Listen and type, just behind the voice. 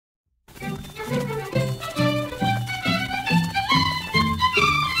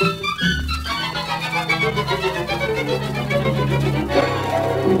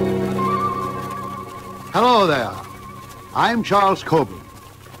Hello there. I'm Charles Coburn,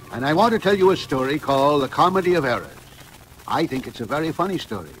 and I want to tell you a story called The Comedy of Errors. I think it's a very funny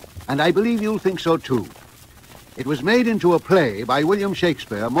story, and I believe you'll think so too. It was made into a play by William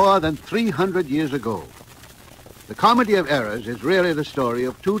Shakespeare more than 300 years ago. The Comedy of Errors is really the story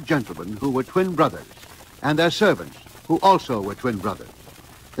of two gentlemen who were twin brothers, and their servants, who also were twin brothers.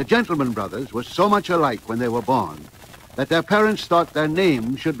 The gentleman brothers were so much alike when they were born that their parents thought their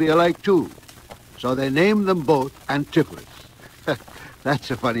names should be alike too. So they named them both Antipholus. That's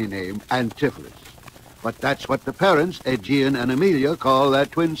a funny name, Antipholus. But that's what the parents, Aegean and Amelia, call their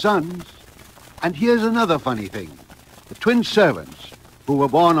twin sons. And here's another funny thing. The twin servants, who were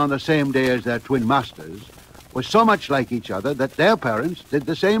born on the same day as their twin masters, were so much like each other that their parents did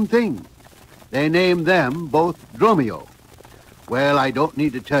the same thing. They named them both Dromio. Well, I don't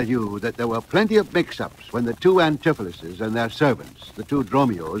need to tell you that there were plenty of mix-ups when the two Antipholuses and their servants, the two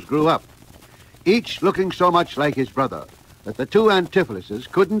Dromios, grew up, each looking so much like his brother that the two Antipholuses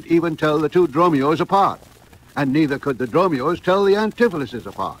couldn't even tell the two Dromios apart, and neither could the Dromios tell the Antipholuses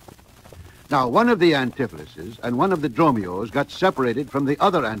apart. Now, one of the Antipholuses and one of the Dromios got separated from the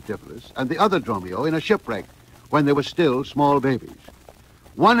other Antipholus and the other Dromio in a shipwreck when they were still small babies.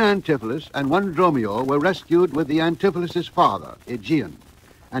 One Antipholus and one Dromio were rescued with the Antipholus's father, Aegean,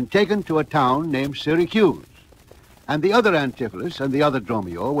 and taken to a town named Syracuse. And the other Antipholus and the other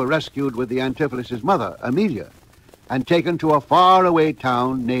Dromio were rescued with the Antipholus's mother, Amelia, and taken to a faraway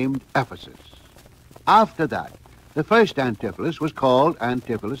town named Ephesus. After that, the first Antipholus was called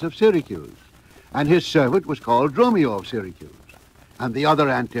Antipholus of Syracuse, and his servant was called Dromio of Syracuse. And the other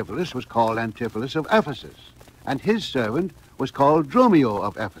Antipholus was called Antipholus of Ephesus, and his servant was called Dromio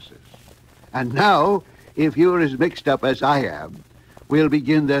of Ephesus. And now, if you're as mixed up as I am, we'll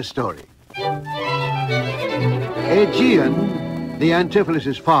begin their story. Aegean, the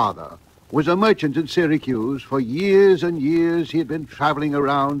Antipholus's father, was a merchant in Syracuse. For years and years he had been traveling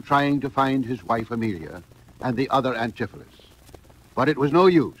around trying to find his wife Amelia and the other Antipholus. But it was no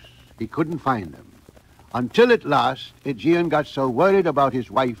use. He couldn't find them. Until at last, Aegean got so worried about his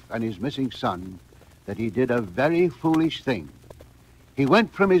wife and his missing son that he did a very foolish thing. He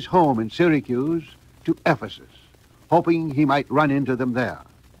went from his home in Syracuse to Ephesus, hoping he might run into them there.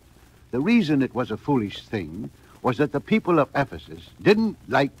 The reason it was a foolish thing was that the people of Ephesus didn't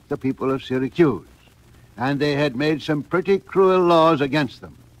like the people of Syracuse, and they had made some pretty cruel laws against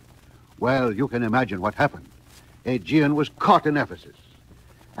them. Well, you can imagine what happened. Aegean was caught in Ephesus,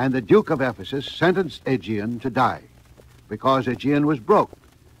 and the Duke of Ephesus sentenced Aegean to die because Aegean was broke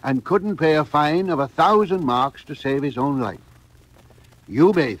and couldn't pay a fine of 1,000 marks to save his own life.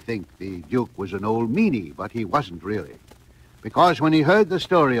 You may think the Duke was an old meanie, but he wasn't really. Because when he heard the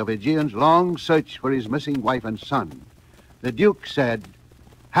story of Aegean's long search for his missing wife and son, the Duke said,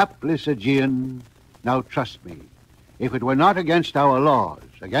 "Hapless Aegean, now trust me. If it were not against our laws,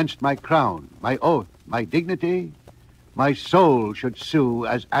 against my crown, my oath, my dignity, my soul should sue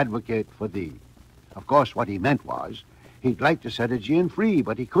as advocate for thee." Of course, what he meant was, he'd like to set Aegean free,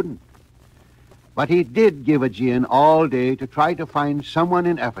 but he couldn't. But he did give Aegean all day to try to find someone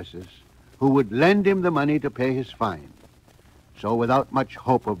in Ephesus who would lend him the money to pay his fine. So without much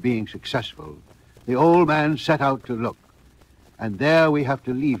hope of being successful, the old man set out to look. And there we have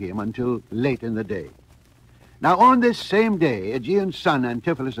to leave him until late in the day. Now on this same day, Aegean's son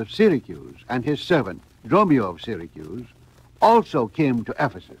Antipholus of Syracuse and his servant Dromio of Syracuse also came to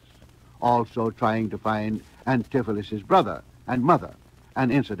Ephesus, also trying to find Antipholus's brother and mother,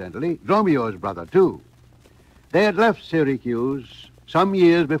 and incidentally, Dromio's brother too. They had left Syracuse some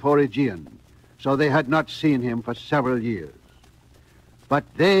years before Aegean, so they had not seen him for several years. But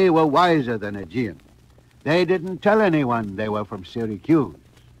they were wiser than Aegean. They didn't tell anyone they were from Syracuse.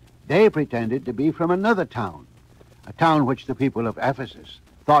 They pretended to be from another town, a town which the people of Ephesus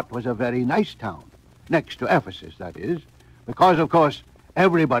thought was a very nice town, next to Ephesus, that is, because, of course,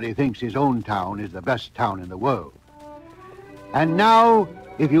 everybody thinks his own town is the best town in the world. And now,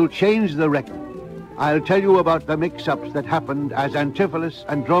 if you'll change the record, I'll tell you about the mix-ups that happened as Antipholus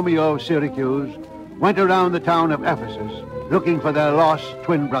and Dromio of Syracuse went around the town of Ephesus looking for their lost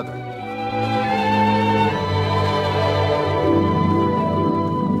twin brothers.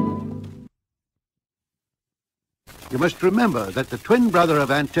 You must remember that the twin brother of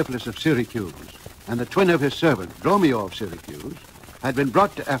Antipholus of Syracuse and the twin of his servant, Dromio of Syracuse, had been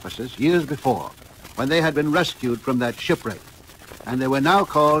brought to Ephesus years before, when they had been rescued from that shipwreck, and they were now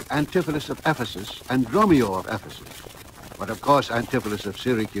called Antipholus of Ephesus and Dromio of Ephesus. But of course, Antipholus of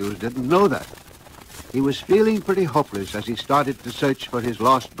Syracuse didn't know that. He was feeling pretty hopeless as he started to search for his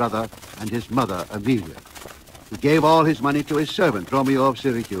lost brother and his mother, Amelia. He gave all his money to his servant, Dromio of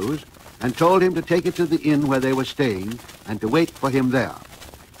Syracuse, and told him to take it to the inn where they were staying and to wait for him there.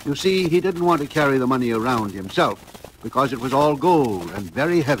 You see, he didn't want to carry the money around himself because it was all gold and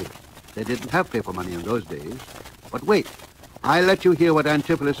very heavy. They didn't have paper money in those days. But wait, I'll let you hear what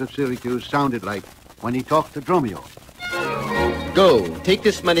Antipholus of Syracuse sounded like when he talked to Dromio. Go, take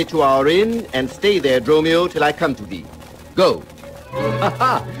this money to our inn and stay there, Dromio, till I come to thee. Go.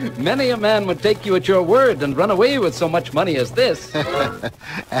 Many a man would take you at your word and run away with so much money as this.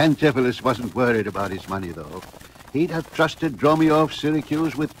 Antipholus wasn't worried about his money, though. He'd have trusted Dromio of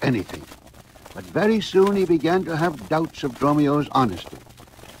Syracuse with anything. But very soon he began to have doubts of Dromio's honesty.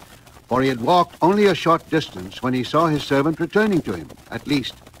 For he had walked only a short distance when he saw his servant returning to him. At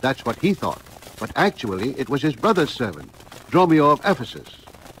least, that's what he thought. But actually, it was his brother's servant, Dromio of Ephesus.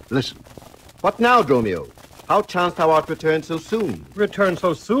 Listen. What now, Dromio? How chanced thou art returned so soon? Return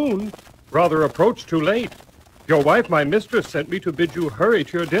so soon? Rather approach too late. Your wife, my mistress, sent me to bid you hurry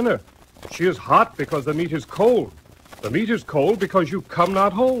to your dinner. She is hot because the meat is cold. The meat is cold because you come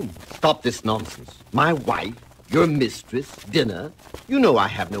not home. Stop this nonsense. My wife, your mistress, dinner. You know I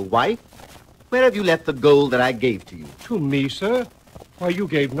have no wife. Where have you left the gold that I gave to you? To me, sir? Why, you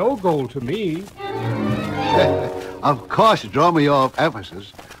gave no gold to me. Of course, Dromio of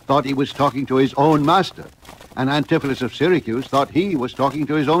Ephesus thought he was talking to his own master, and Antipholus of Syracuse thought he was talking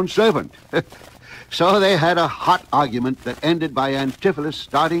to his own servant. So they had a hot argument that ended by Antipholus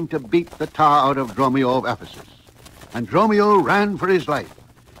starting to beat the tar out of Dromio of Ephesus. And Dromio ran for his life,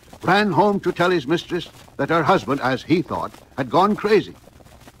 ran home to tell his mistress that her husband, as he thought, had gone crazy.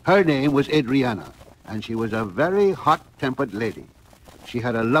 Her name was Adriana, and she was a very hot-tempered lady. She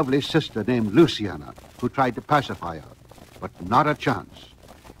had a lovely sister named Luciana, who tried to pacify her, but not a chance.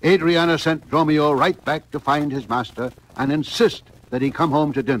 Adriana sent Dromio right back to find his master and insist that he come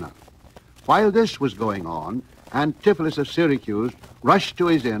home to dinner. While this was going on, Antipholus of Syracuse rushed to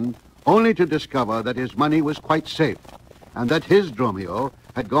his inn only to discover that his money was quite safe and that his Dromio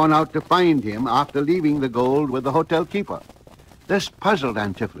had gone out to find him after leaving the gold with the hotel keeper. This puzzled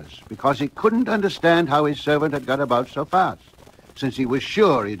Antipholus because he couldn't understand how his servant had got about so fast, since he was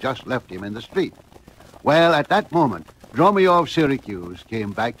sure he just left him in the street. Well, at that moment, Dromio of Syracuse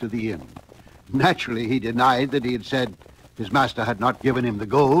came back to the inn. Naturally, he denied that he had said his master had not given him the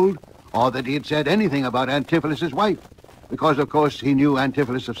gold, or that he had said anything about Antipholus' wife, because, of course, he knew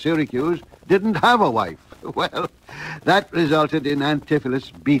Antipholus of Syracuse didn't have a wife. Well, that resulted in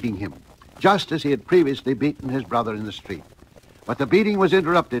Antipholus beating him, just as he had previously beaten his brother in the street. But the beating was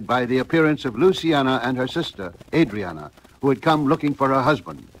interrupted by the appearance of Luciana and her sister, Adriana, who had come looking for her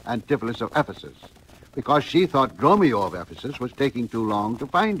husband, Antipholus of Ephesus, because she thought Dromio of Ephesus was taking too long to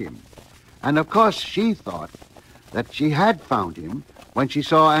find him. And, of course, she thought that she had found him when she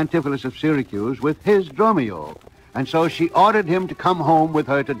saw Antipholus of Syracuse with his Dromio, and so she ordered him to come home with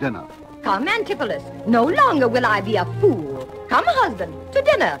her to dinner. Come, Antipholus. No longer will I be a fool. Come, husband, to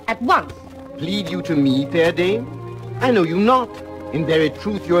dinner at once. Plead you to me, fair dame? I know you not. In very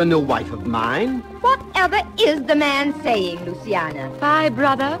truth, you are no wife of mine. Whatever is the man saying, Luciana? Why,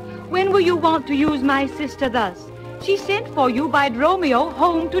 brother, when will you want to use my sister thus? She sent for you by Dromio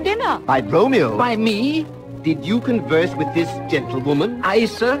home to dinner. By Dromio? By me? Did you converse with this gentlewoman? Aye,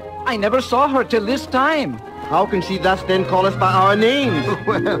 sir. I never saw her till this time. How can she thus then call us by our names?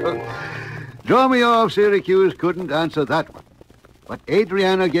 Well, Dromio of Syracuse couldn't answer that one. But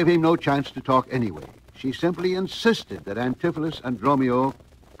Adriana gave him no chance to talk anyway. She simply insisted that Antipholus and Dromio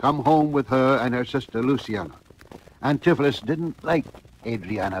come home with her and her sister Luciana. Antipholus didn't like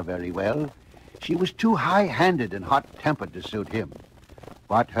Adriana very well. She was too high-handed and hot-tempered to suit him.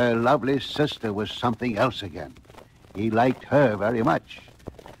 But her lovely sister was something else again. He liked her very much.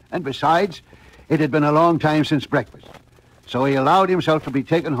 And besides, it had been a long time since breakfast, so he allowed himself to be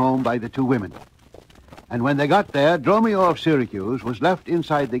taken home by the two women. And when they got there, Dromio of Syracuse was left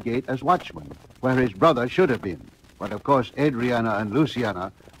inside the gate as watchman, where his brother should have been. But of course, Adriana and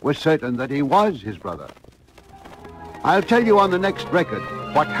Luciana were certain that he was his brother. I'll tell you on the next record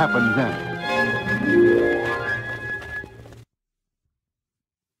what happened then.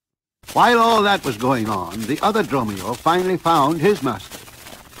 While all that was going on, the other Dromio finally found his master.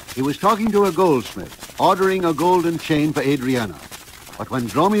 He was talking to a goldsmith, ordering a golden chain for Adriana. But when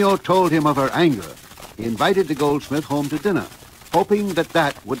Dromio told him of her anger, he invited the goldsmith home to dinner, hoping that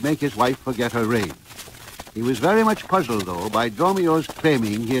that would make his wife forget her rage. He was very much puzzled, though, by Dromio's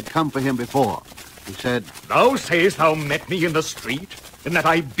claiming he had come for him before. He said, Thou sayest thou met me in the street, and that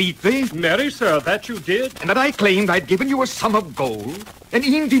I beat thee? Marry, sir, that you did. And that I claimed I'd given you a sum of gold, and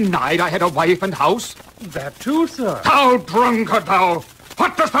e'en denied I had a wife and house? That too, sir. Thou drunkard, thou!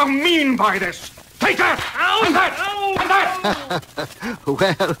 What dost thou mean by this? Take that! Ow! And that! Ow! And that!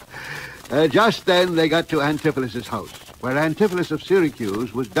 well, Just then they got to Antipholus' house, where Antipholus of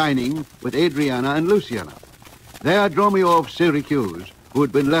Syracuse was dining with Adriana and Luciana. There, Dromio of Syracuse, who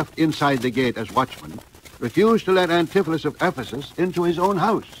had been left inside the gate as watchman, refused to let Antipholus of Ephesus into his own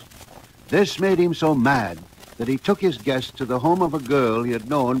house. This made him so mad that he took his guest to the home of a girl he had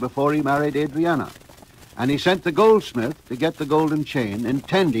known before he married Adriana, and he sent the goldsmith to get the golden chain,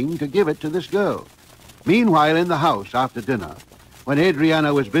 intending to give it to this girl. Meanwhile, in the house after dinner, when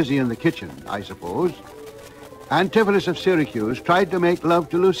Adriana was busy in the kitchen, I suppose, Antipholus of Syracuse tried to make love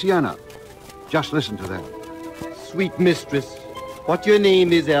to Luciana. Just listen to them. Sweet mistress, what your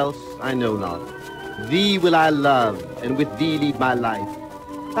name is else, I know not. Thee will I love, and with thee lead my life.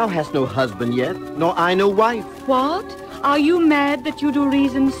 Thou hast no husband yet, nor I no wife. What? Are you mad that you do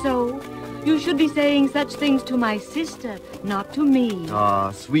reason so? You should be saying such things to my sister, not to me.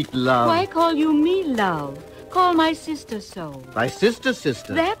 Ah, sweet love. Why call you me love? Call my sister so. Thy sister,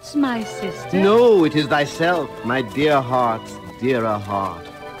 sister? That's my sister. No, it is thyself, my dear heart's dearer heart.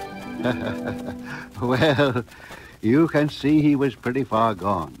 Well, you can see he was pretty far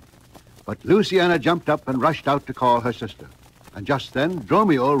gone. But Luciana jumped up and rushed out to call her sister. And just then,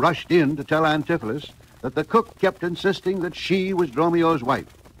 Dromio rushed in to tell Antipholus that the cook kept insisting that she was Dromio's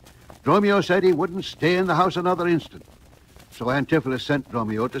wife. Dromio said he wouldn't stay in the house another instant. So Antipholus sent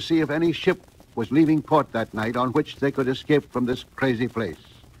Dromio to see if any ship was leaving port that night on which they could escape from this crazy place.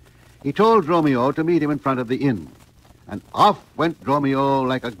 He told Dromio to meet him in front of the inn. And off went Dromio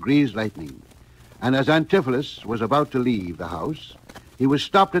like a greased lightning. And as Antipholus was about to leave the house, he was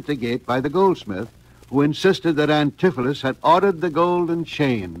stopped at the gate by the goldsmith, who insisted that Antipholus had ordered the golden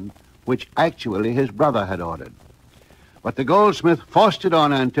chain, which actually his brother had ordered. But the goldsmith forced it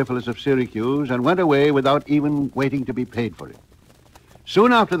on Antipholus of Syracuse and went away without even waiting to be paid for it.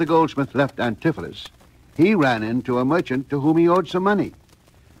 Soon after the goldsmith left Antipholus, he ran into a merchant to whom he owed some money.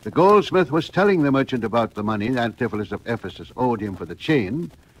 The goldsmith was telling the merchant about the money Antipholus of Ephesus owed him for the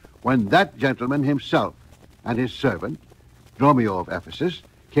chain, when that gentleman himself and his servant, Dromio of Ephesus,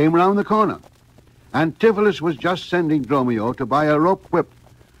 came round the corner. Antipholus was just sending Dromio to buy a rope whip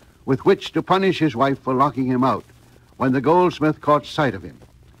with which to punish his wife for locking him out, when the goldsmith caught sight of him.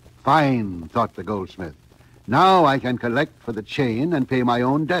 Fine, thought the goldsmith. Now I can collect for the chain and pay my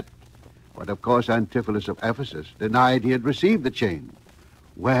own debt. But of course Antipholus of Ephesus denied he had received the chain.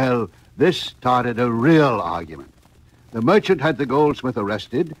 Well, this started a real argument. The merchant had the goldsmith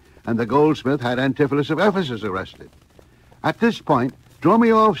arrested, and the goldsmith had Antipholus of Ephesus arrested. At this point,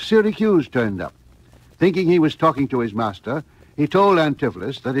 Dromio of Syracuse turned up. Thinking he was talking to his master, he told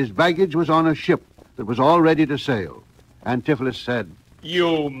Antipholus that his baggage was on a ship that was all ready to sail. Antipholus said,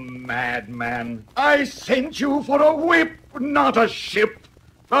 You madman. I sent you for a whip, not a ship.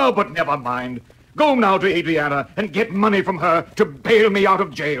 Oh, but never mind. Go now to Adriana and get money from her to bail me out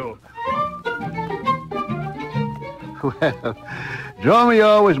of jail. Well,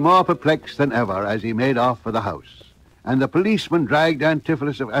 Dromio was more perplexed than ever as he made off for the house, and the policeman dragged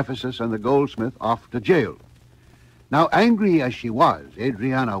Antipholus of Ephesus and the goldsmith off to jail. Now, angry as she was,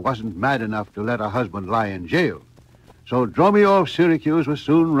 Adriana wasn't mad enough to let her husband lie in jail. So Dromio of Syracuse was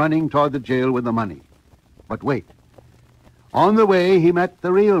soon running toward the jail with the money. But wait. On the way, he met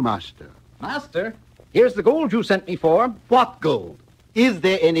the real master. Master, here's the gold you sent me for. What gold? Is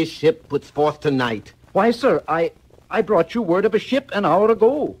there any ship puts forth tonight? Why, sir, I brought you word of a ship an hour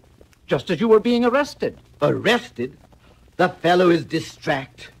ago, just as you were being arrested. Arrested? The fellow is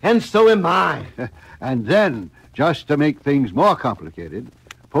distract, and so am I. And then, just to make things more complicated,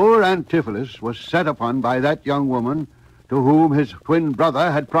 poor Antipholus was set upon by that young woman to whom his twin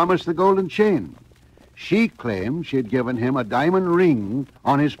brother had promised the golden chain. She claimed she had given him a diamond ring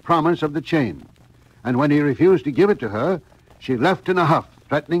on his promise of the chain. And when he refused to give it to her, she left in a huff,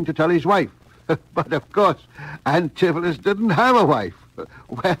 threatening to tell his wife. But, of course, Antipholus didn't have a wife.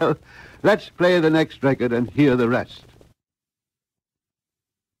 Well, let's play the next record and hear the rest.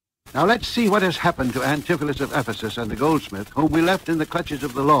 Now let's see what has happened to Antipholus of Ephesus and the goldsmith, whom we left in the clutches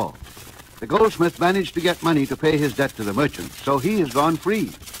of the law. The goldsmith managed to get money to pay his debt to the merchant, so he has gone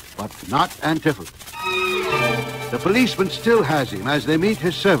free, but not Antipholus. The policeman still has him as they meet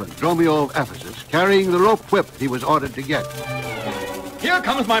his servant, Dromio of Ephesus, carrying the rope whip he was ordered to get. Here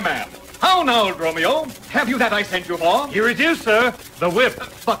comes my man. How now, Dromio? Have you that I sent you for? Here it is, sir. The whip.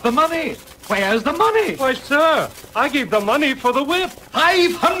 But the money. Where's the money? Why, sir, I gave the money for the whip.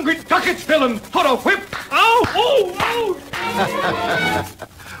 500 ducats, villain, for a whip. Ow! Oh!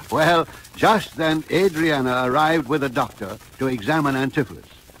 Well, just then Adriana arrived with a doctor to examine Antipholus.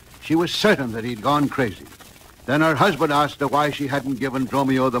 She was certain that he'd gone crazy. Then her husband asked her why she hadn't given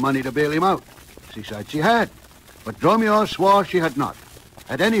Dromio the money to bail him out. She said she had, but Dromio swore she had not.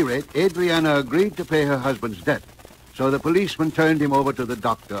 At any rate, Adriana agreed to pay her husband's debt, so the policeman turned him over to the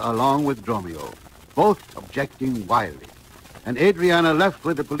doctor along with Dromio, both objecting wildly. And Adriana left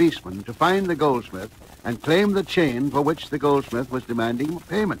with the policeman to find the goldsmith and claim the chain for which the goldsmith was demanding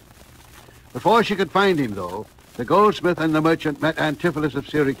payment. Before she could find him, though, the goldsmith and the merchant met Antipholus of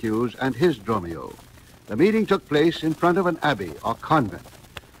Syracuse and his Dromio. The meeting took place in front of an abbey or convent.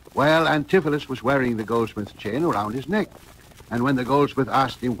 Well, Antipholus was wearing the goldsmith's chain around his neck, and when the goldsmith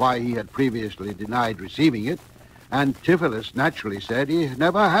asked him why he had previously denied receiving it, Antipholus naturally said he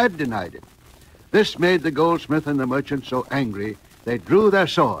never had denied it. This made the goldsmith and the merchant so angry they drew their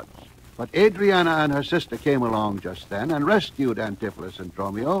swords. But Adriana and her sister came along just then and rescued Antipholus and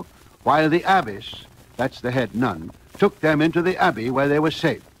Dromio, while the abbess, that's the head nun, took them into the abbey where they were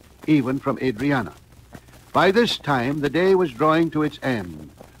safe, even from Adriana. By this time, the day was drawing to its end,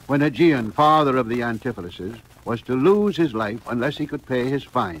 when Aegeon, father of the Antipholuses, was to lose his life unless he could pay his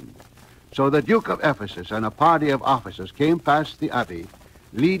fine. So the Duke of Ephesus and a party of officers came past the abbey,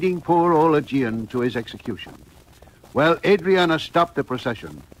 leading poor old Aegeon to his execution. Well, Adriana stopped the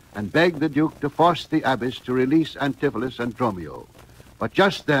procession and begged the Duke to force the abbess to release Antipholus and Dromio. But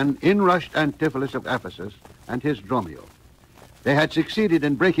just then, in rushed Antipholus of Ephesus and his Dromio. They had succeeded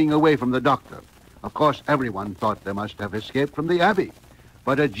in breaking away from the doctor. Of course, everyone thought they must have escaped from the abbey.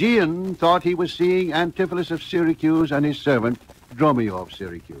 But Aegeon thought he was seeing Antipholus of Syracuse and his servant, Dromio of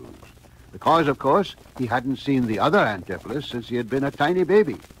Syracuse. Because, of course, he hadn't seen the other Antipholus since he had been a tiny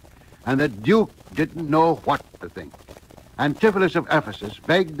baby. And the Duke didn't know what to think. Antipholus of Ephesus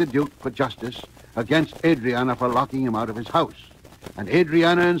begged the Duke for justice against Adriana for locking him out of his house. And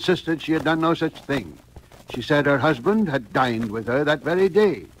Adriana insisted she had done no such thing. She said her husband had dined with her that very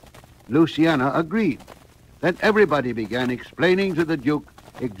day. Luciana agreed. Then everybody began explaining to the Duke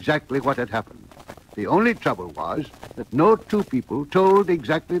exactly what had happened. The only trouble was that no two people told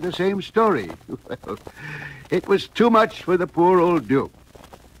exactly the same story. Well, it was too much for the poor old Duke.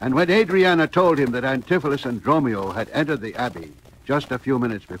 And when Adriana told him that Antipholus and Dromio had entered the abbey just a few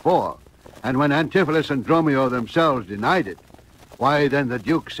minutes before, and when Antipholus and Dromio themselves denied it, why, then the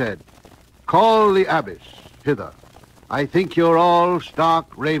Duke said, "Call the abbess hither. I think you're all stark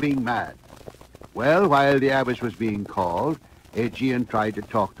raving mad." Well, while the abbess was being called, Aegeon tried to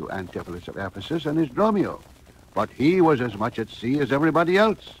talk to Antipholus of Ephesus and his Dromio. But he was as much at sea as everybody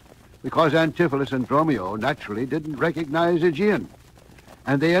else, because Antipholus and Dromio naturally didn't recognize Aegeon.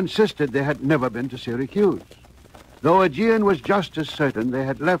 And they insisted they had never been to Syracuse, though Aegeon was just as certain they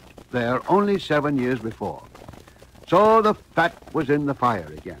had left there only 7 years before. So the fat was in the fire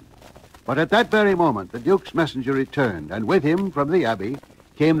again. But at that very moment, the Duke's messenger returned, and with him from the abbey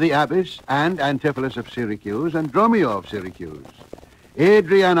came the abbess and Antipholus of Syracuse and Dromio of Syracuse.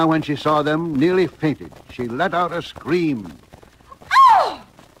 Adriana, when she saw them, nearly fainted. She let out a scream. Oh!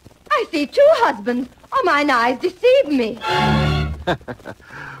 I see two husbands. Oh, mine eyes deceive me.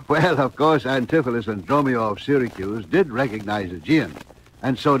 Well, of course, Antipholus and Dromio of Syracuse did recognize Aegeon,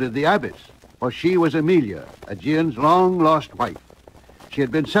 and so did the abbess, for she was Amelia, Aegeon's long-lost wife. She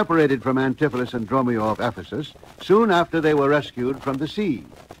had been separated from Antipholus and Dromio of Ephesus soon after they were rescued from the sea,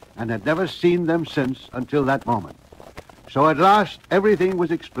 and had never seen them since until that moment. So at last, everything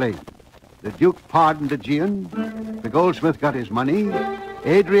was explained. The Duke pardoned Aegeon, the goldsmith got his money,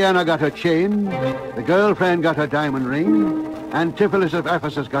 Adriana got her chain, the girlfriend got her diamond ring, Antipholus of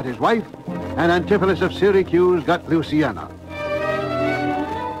Ephesus got his wife, and Antipholus of Syracuse got Luciana.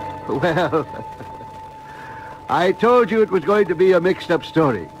 Well, I told you it was going to be a mixed-up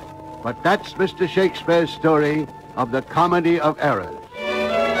story, but that's Mr. Shakespeare's story of the Comedy of Errors.